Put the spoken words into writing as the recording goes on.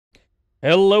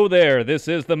Hello there, this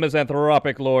is the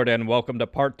Misanthropic Lord, and welcome to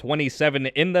part 27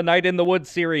 in the Night in the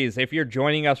Woods series. If you're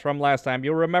joining us from last time,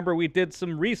 you'll remember we did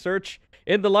some research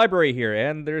in the library here,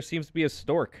 and there seems to be a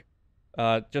stork.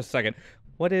 Just a second.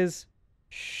 What is...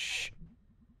 Shh.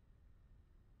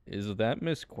 Is that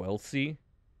Miss Quelcy?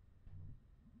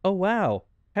 Oh, wow.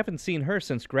 Haven't seen her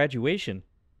since graduation.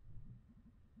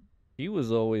 She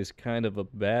was always kind of a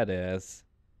badass.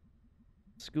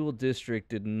 School district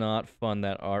did not fund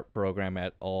that art program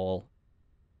at all.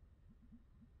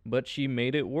 But she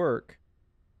made it work.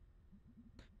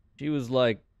 She was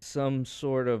like some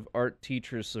sort of art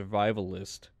teacher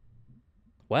survivalist.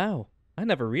 Wow, I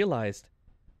never realized.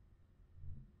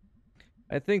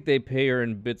 I think they pay her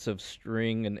in bits of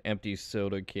string and empty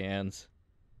soda cans.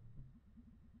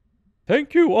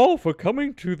 Thank you all for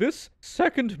coming to this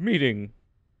second meeting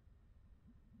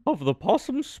of the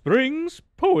Possum Springs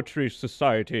Poetry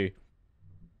Society.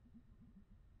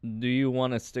 Do you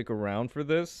want to stick around for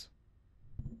this?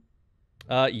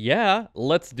 Yeah,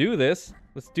 let's do this.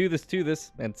 Let's do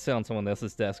this. And sit on someone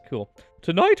else's desk. Cool.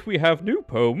 Tonight we have new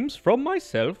poems from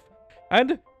myself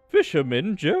and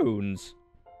Fisherman Jones.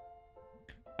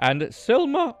 And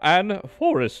Selma Ann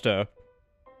Forrester.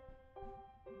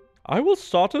 I will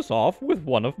start us off with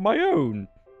one of my own.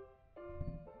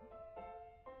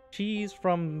 She's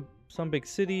from some big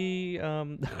city, it's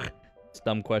a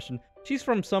dumb question. She's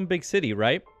from some big city,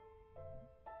 right?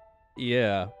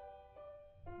 Yeah.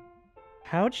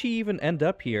 How'd she even end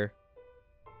up here?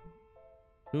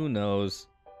 Who knows?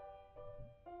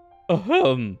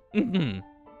 Ahem.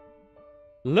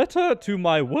 Letter to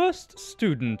my worst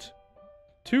student.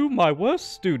 To my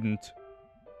worst student.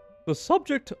 The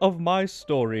subject of my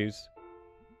stories.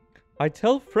 I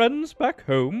tell friends back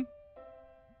home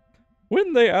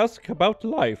when they ask about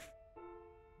life.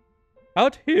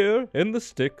 Out here in the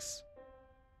sticks.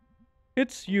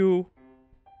 It's you.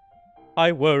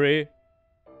 I worry.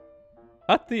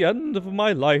 At the end of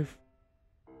my life,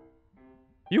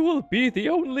 you will be the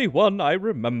only one I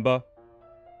remember.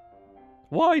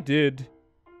 Why did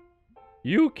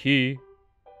you key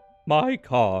my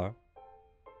car?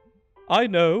 I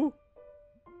know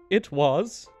it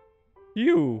was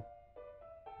you.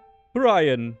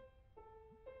 Brian.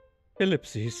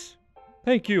 Ellipses.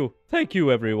 Thank you,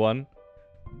 everyone.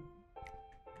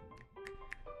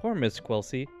 Poor Miss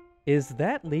Quelcy. Is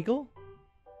that legal?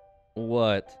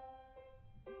 What?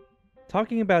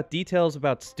 Talking about details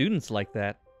about students like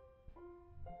that.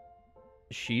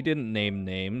 She didn't name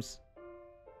names.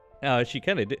 She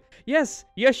kinda did. Yes,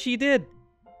 she did!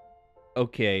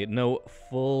 Okay, no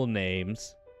full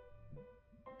names.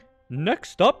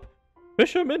 Next up,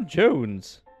 Fisherman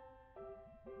Jones.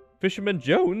 Fisherman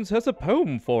Jones has a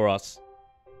poem for us.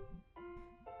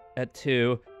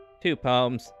 Two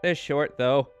poems. They're short,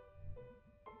 though.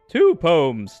 2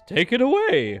 poems. Take it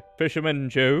away, Fisherman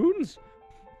Jones.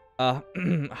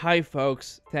 Hi,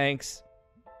 folks. Thanks.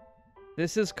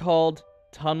 This is called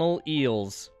Tunnel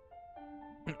Eels.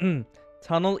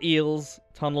 Tunnel eels,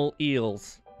 tunnel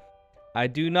eels. I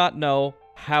do not know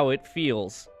how it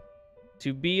feels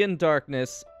to be in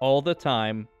darkness all the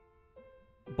time,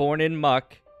 born in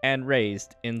muck and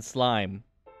raised in slime.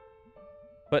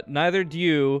 But neither do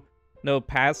you know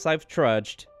paths I've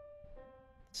trudged,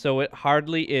 so it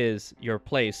hardly is your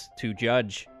place to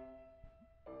judge.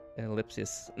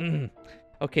 Ellipsis.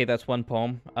 Okay, that's one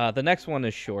poem. The next one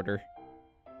is shorter.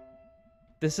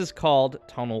 This is called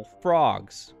Tunnel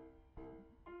Frogs.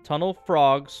 Tunnel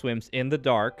frog swims in the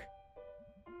dark.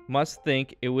 Must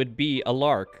think it would be a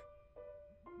lark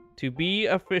to be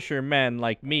a fisherman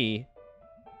like me.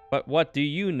 But what do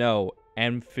you know,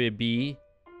 amphibi?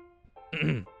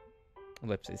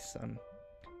 Ellipsis.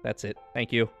 That's it.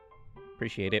 Thank you.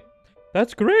 Appreciate it.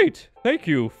 That's great. Thank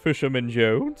you, Fisherman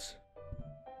Jones.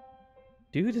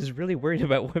 Dude is really worried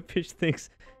about what fish thinks.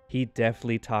 He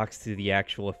definitely talks to the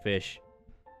actual fish.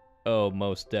 Oh,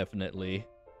 most definitely.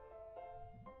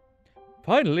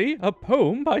 Finally, a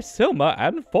poem by Selma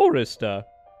Ann Forrester.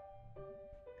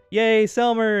 Yay,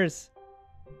 Selmers!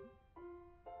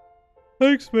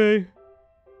 Thanks, May.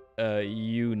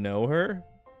 You know her?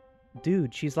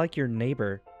 Dude, she's like your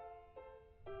neighbor.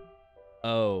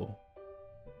 Oh.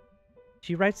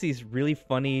 She writes these really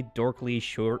funny, dorkly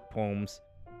short poems.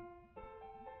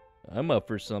 I'm up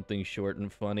for something short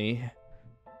and funny.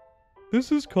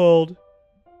 This is called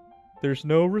There's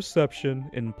No Reception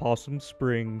in Possum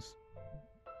Springs.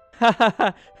 Ha ha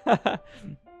ha ha!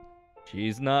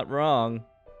 She's not wrong.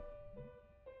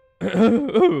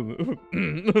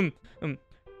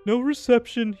 No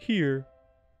reception here.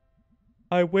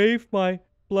 I wave my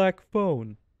black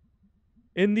phone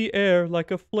in the air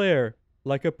like a flare,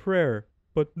 like a prayer,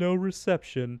 but no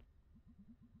reception.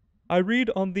 I read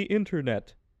on the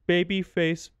internet, baby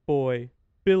face boy,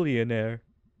 billionaire.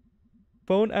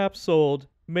 Phone app sold,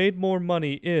 made more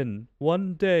money in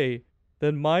one day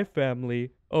than my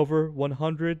family over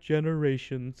 100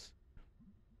 generations.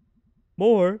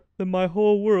 More than my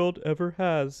whole world ever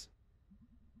has.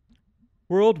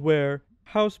 World where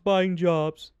house buying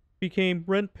jobs became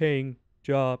rent paying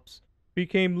jobs,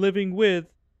 became living with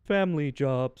family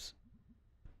jobs.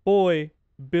 Boy,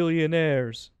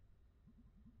 billionaires.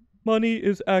 Money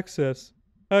is access,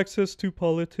 access to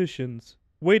politicians,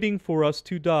 waiting for us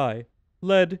to die,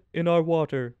 lead in our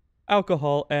water,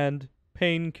 alcohol and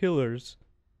painkillers.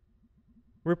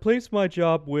 Replace my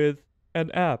job with an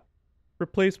app.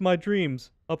 Replace my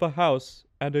dreams of a house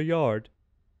and a yard.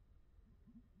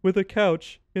 With a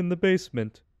couch in the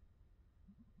basement.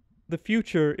 The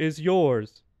future is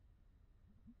yours.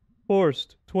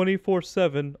 Forced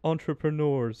 24/7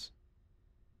 entrepreneurs.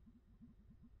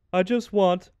 I just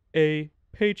want a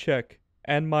paycheck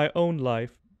and my own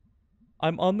life.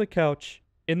 I'm on the couch,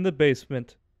 in the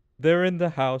basement, they're in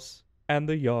the house and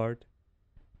the yard.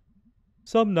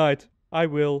 Some night I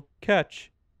will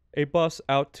catch a bus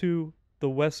out to the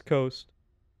West Coast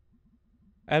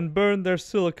and burn their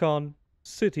Silicon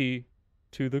City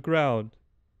to the ground.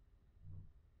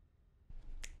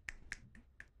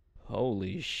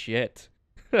 Holy shit.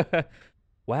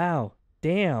 Wow.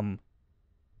 Damn.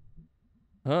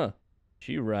 Huh.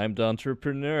 She rhymed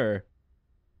entrepreneur.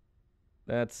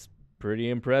 That's pretty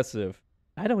impressive.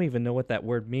 I don't even know what that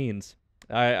word means.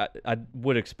 I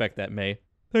would expect that, May.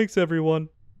 Thanks, everyone.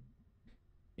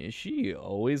 Is she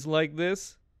always like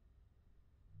this?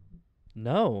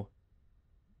 No.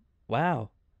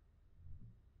 Wow.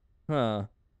 Huh.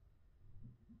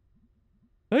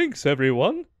 Thanks,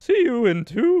 everyone. See you in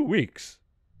 2 weeks.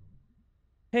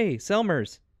 Hey,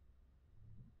 Selmers.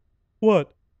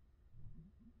 What?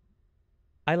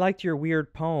 I liked your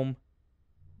weird poem.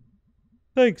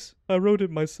 Thanks, I wrote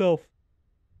it myself.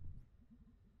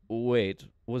 Wait,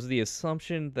 was the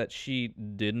assumption that she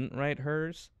didn't write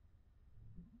hers?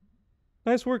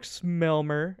 Nice work,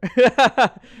 Smelmer.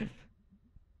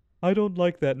 I don't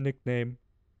like that nickname.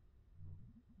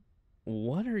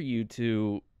 What are you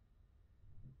two?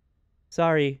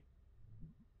 Sorry.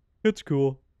 It's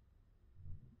cool.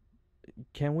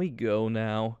 Can we go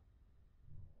now?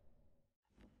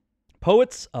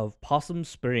 Poets of Possum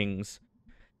Springs.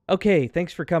 Okay,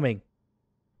 thanks for coming.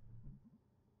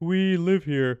 We live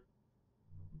here.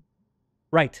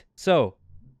 Right, so.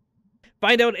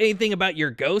 Find out anything about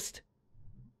your ghost?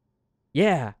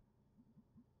 Yeah.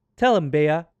 Tell him,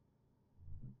 Bea.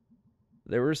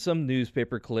 There were some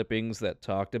newspaper clippings that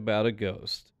talked about a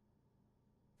ghost.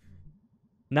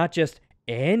 Not just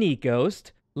any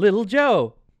ghost, Little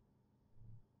Joe.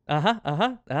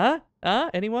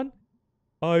 Anyone?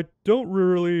 I don't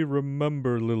really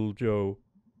remember Little Joe.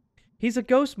 He's a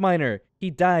ghost miner. He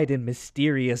died in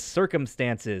mysterious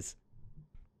circumstances.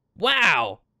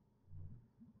 Wow!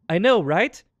 I know,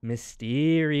 right?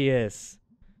 Mysterious.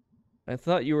 I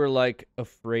thought you were, like,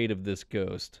 afraid of this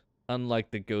ghost. Unlike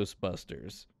the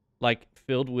Ghostbusters. Like,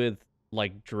 filled with,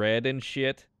 like, dread and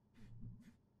shit.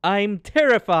 I'm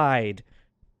terrified!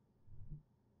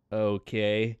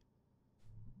 Okay.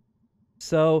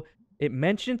 So, it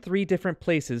mentioned 3 different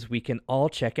places we can all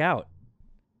check out.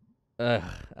 Ugh,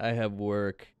 I have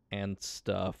work and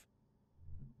stuff.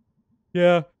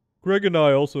 Yeah, Greg and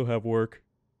I also have work.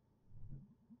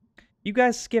 You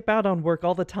guys skip out on work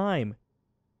all the time.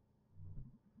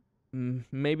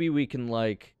 Maybe we can,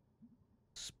 like,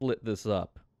 split this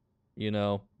up. You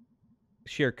know?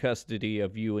 Share custody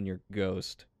of you and your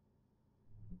ghost.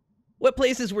 What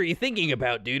places were you thinking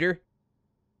about, Duder?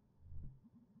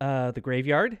 The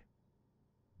graveyard?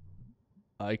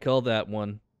 I call that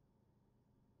one.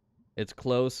 It's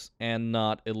close and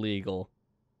not illegal.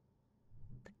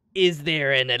 Is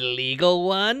there an illegal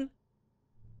one?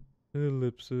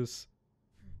 Ellipsis.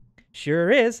 Sure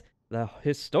is. The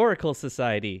Historical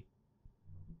Society.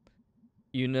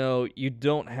 You know, you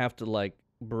don't have to, like,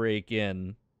 break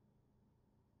in.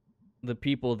 The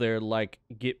people there, like,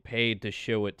 get paid to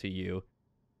show it to you.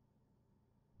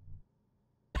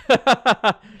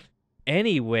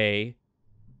 Anyway,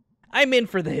 I'm in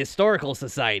for the Historical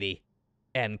Society.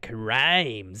 And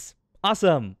crimes.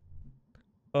 Awesome.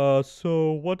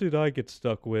 So what did I get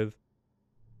stuck with?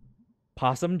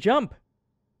 Possum Jump.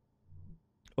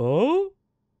 Oh?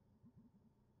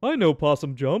 I know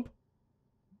Possum Jump.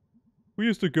 We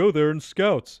used to go there in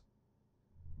Scouts.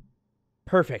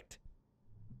 Perfect.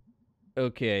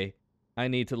 Okay, I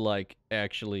need to, like,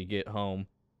 actually get home.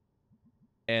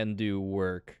 And do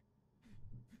work.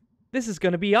 This is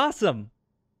gonna be awesome.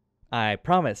 I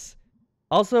promise.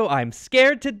 Also, I'm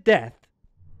scared to death.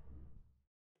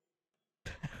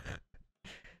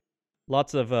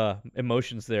 Lots of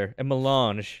emotions there. A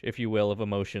melange, if you will, of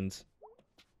emotions.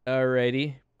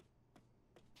 Alrighty.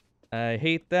 I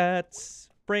hate that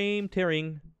frame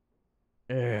tearing.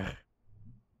 Ugh.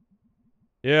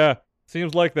 Yeah,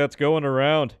 seems like that's going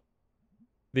around.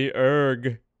 The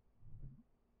erg.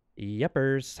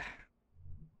 Yuppers.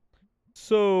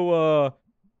 So,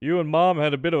 you and Mom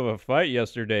had a bit of a fight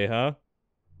yesterday, huh?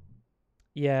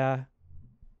 Yeah.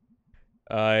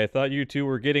 I thought you two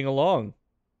were getting along.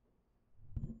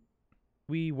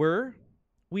 We were?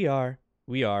 We are.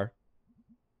 We are.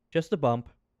 Just a bump.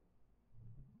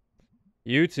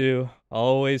 You two,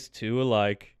 always two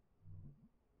alike.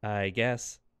 I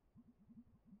guess.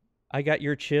 I got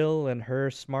your chill and her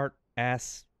smart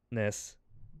assness.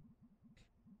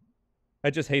 I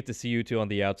just hate to see you two on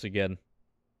the outs again.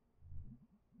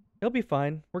 It'll be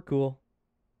fine. We're cool.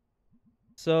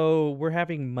 So, we're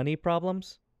having money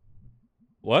problems?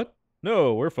 What?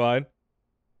 No, we're fine.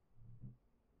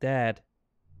 Dad.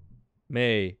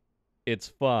 May, it's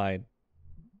fine.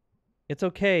 It's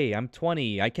okay. I'm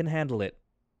 20. I can handle it.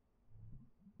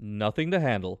 Nothing to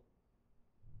handle.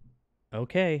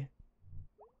 Okay.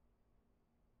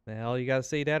 The hell you gotta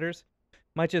say, Dadders?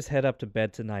 Might just head up to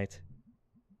bed tonight.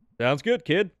 Sounds good,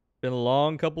 kid. Been a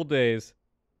long couple days.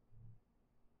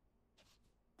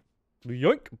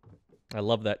 Yoink! I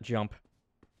love that jump.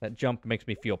 That jump makes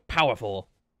me feel powerful.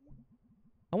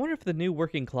 I wonder if the new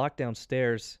working clock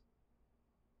downstairs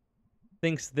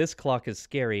thinks this clock is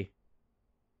scary.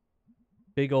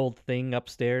 Big old thing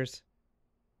upstairs.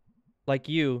 Like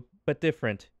you, but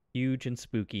different. Huge and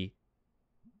spooky.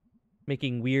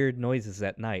 Making weird noises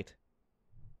at night.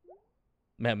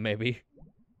 Maybe.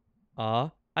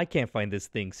 I can't find this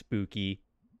thing spooky.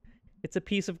 It's a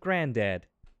piece of granddad.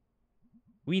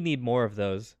 We need more of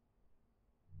those.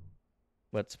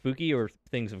 What, spooky or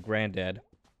things of granddad?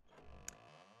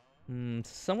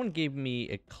 Someone gave me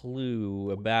a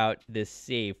clue about this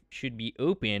safe should be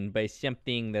opened by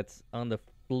something that's on the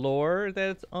floor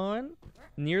that it's on?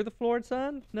 Near the floor it's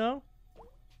on? No?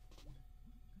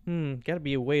 Gotta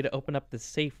be a way to open up the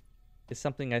safe is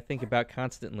something I think about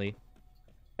constantly.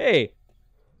 Hey!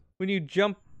 When you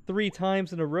jump 3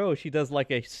 times in a row, she does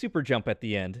like a super jump at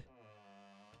the end.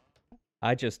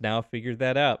 I just now figured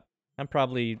that out. I'm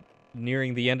probably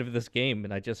nearing the end of this game,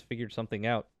 and I just figured something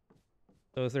out.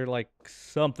 So is there, like,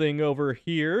 something over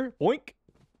here? Boink!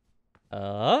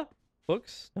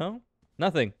 Books? No?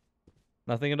 Nothing.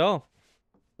 Nothing at all.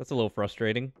 That's a little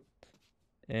frustrating.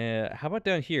 How about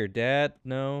down here? Dad?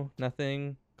 No?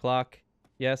 Nothing? Clock?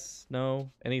 Yes?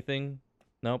 No? Anything?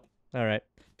 Nope. Alright.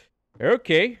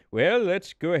 Okay, well,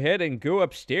 let's go ahead and go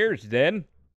upstairs then.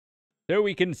 So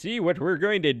we can see what we're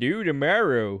going to do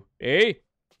tomorrow, eh?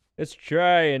 Let's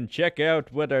try and check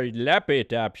out what our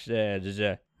laptop says.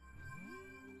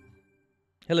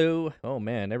 Hello. Oh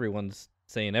man, everyone's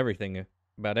saying everything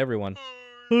about everyone.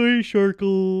 Hi,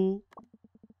 Sharkle.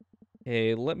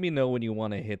 Hey, let me know when you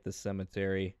want to hit the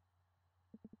cemetery.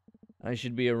 I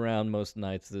should be around most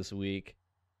nights this week.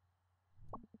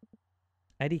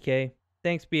 IDK.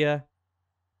 Thanks, Bia.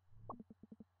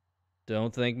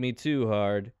 Don't thank me too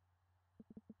hard.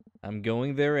 I'm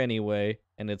going there anyway,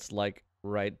 and it's like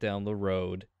right down the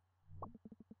road.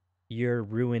 You're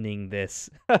ruining this.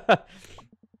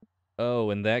 Oh,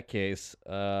 in that case,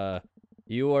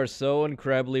 you are so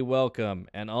incredibly welcome,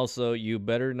 and also you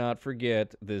better not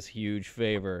forget this huge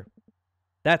favor.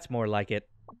 That's more like it.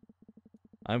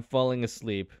 I'm falling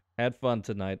asleep. Had fun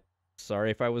tonight.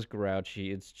 Sorry if I was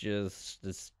grouchy. It's just...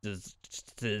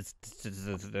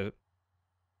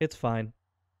 It's fine.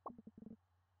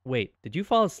 Wait, did you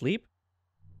fall asleep?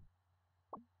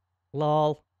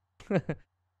 Lol.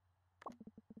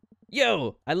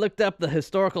 Yo, I looked up the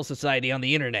Historical Society on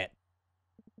the internet.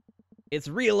 It's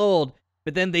real old,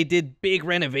 but then they did big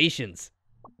renovations.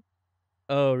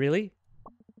 Oh, really?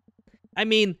 I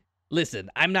mean, listen,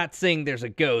 I'm not saying there's a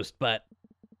ghost, but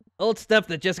old stuff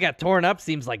that just got torn up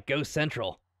seems like Ghost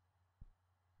Central.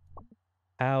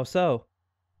 How so?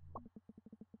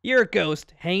 You're a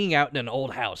ghost hanging out in an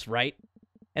old house, right?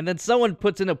 And then someone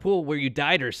puts in a pool where you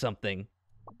died or something.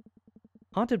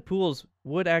 Haunted pools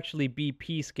would actually be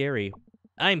pee scary.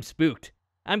 I'm spooked.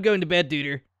 I'm going to bed,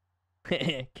 duder.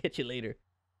 Catch you later.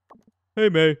 Hey,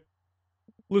 May.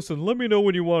 Listen, let me know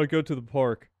when you want to go to the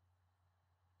park.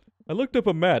 I looked up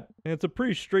a map, and it's a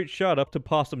pretty straight shot up to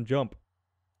Possum Jump.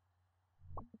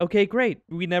 Okay, great.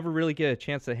 We never really get a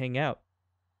chance to hang out.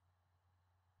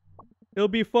 It'll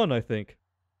be fun, I think.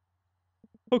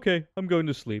 Okay, I'm going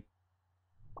to sleep.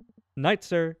 Night,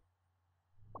 sir.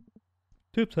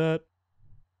 Tip hat.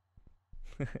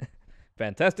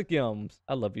 Fantastic yums.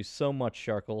 I love you so much,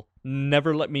 Sharkle.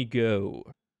 Never let me go.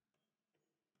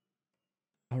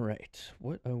 All right,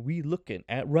 what are we looking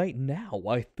at right now?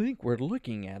 I think we're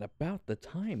looking at about the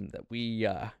time that we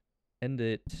end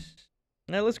it.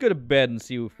 Now let's go to bed and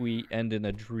see if we end in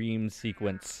a dream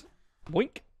sequence.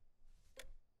 Boink.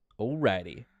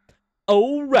 Alrighty.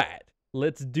 Alright,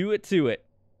 let's do it to it.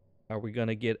 Are we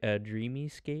gonna get a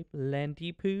dreamscape,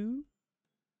 Lanty Poo?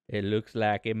 It looks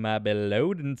like it might be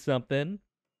loading something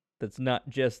that's not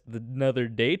just another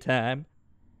daytime.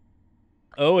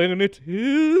 Oh, and it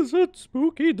is a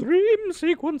spooky dream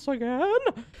sequence again.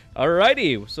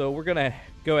 Alrighty, so we're gonna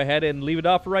go ahead and leave it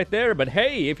off right there. But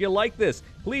hey, if you like this,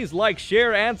 please like,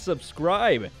 share, and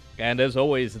subscribe. And as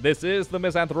always, this is the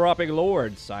Misanthropic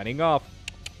Lord signing off.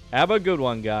 Have a good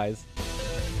one, guys.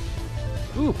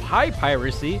 Ooh, high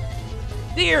piracy.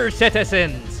 Dear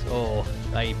citizens! Oh,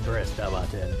 I pressed a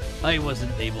button. I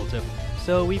wasn't able to.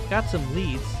 So we've got some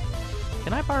leads.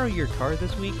 Can I borrow your car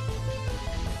this week?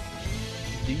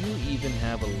 Do you even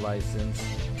have a license?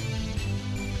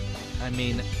 I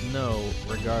mean, no,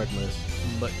 regardless.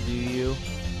 But do you?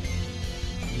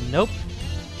 Nope.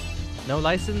 No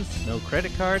license, no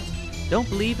credit cards. Don't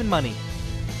believe in money.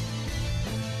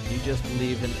 You just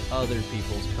believe in other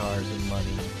people's cars and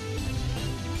money.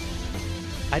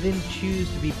 I didn't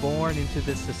choose to be born into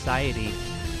this society.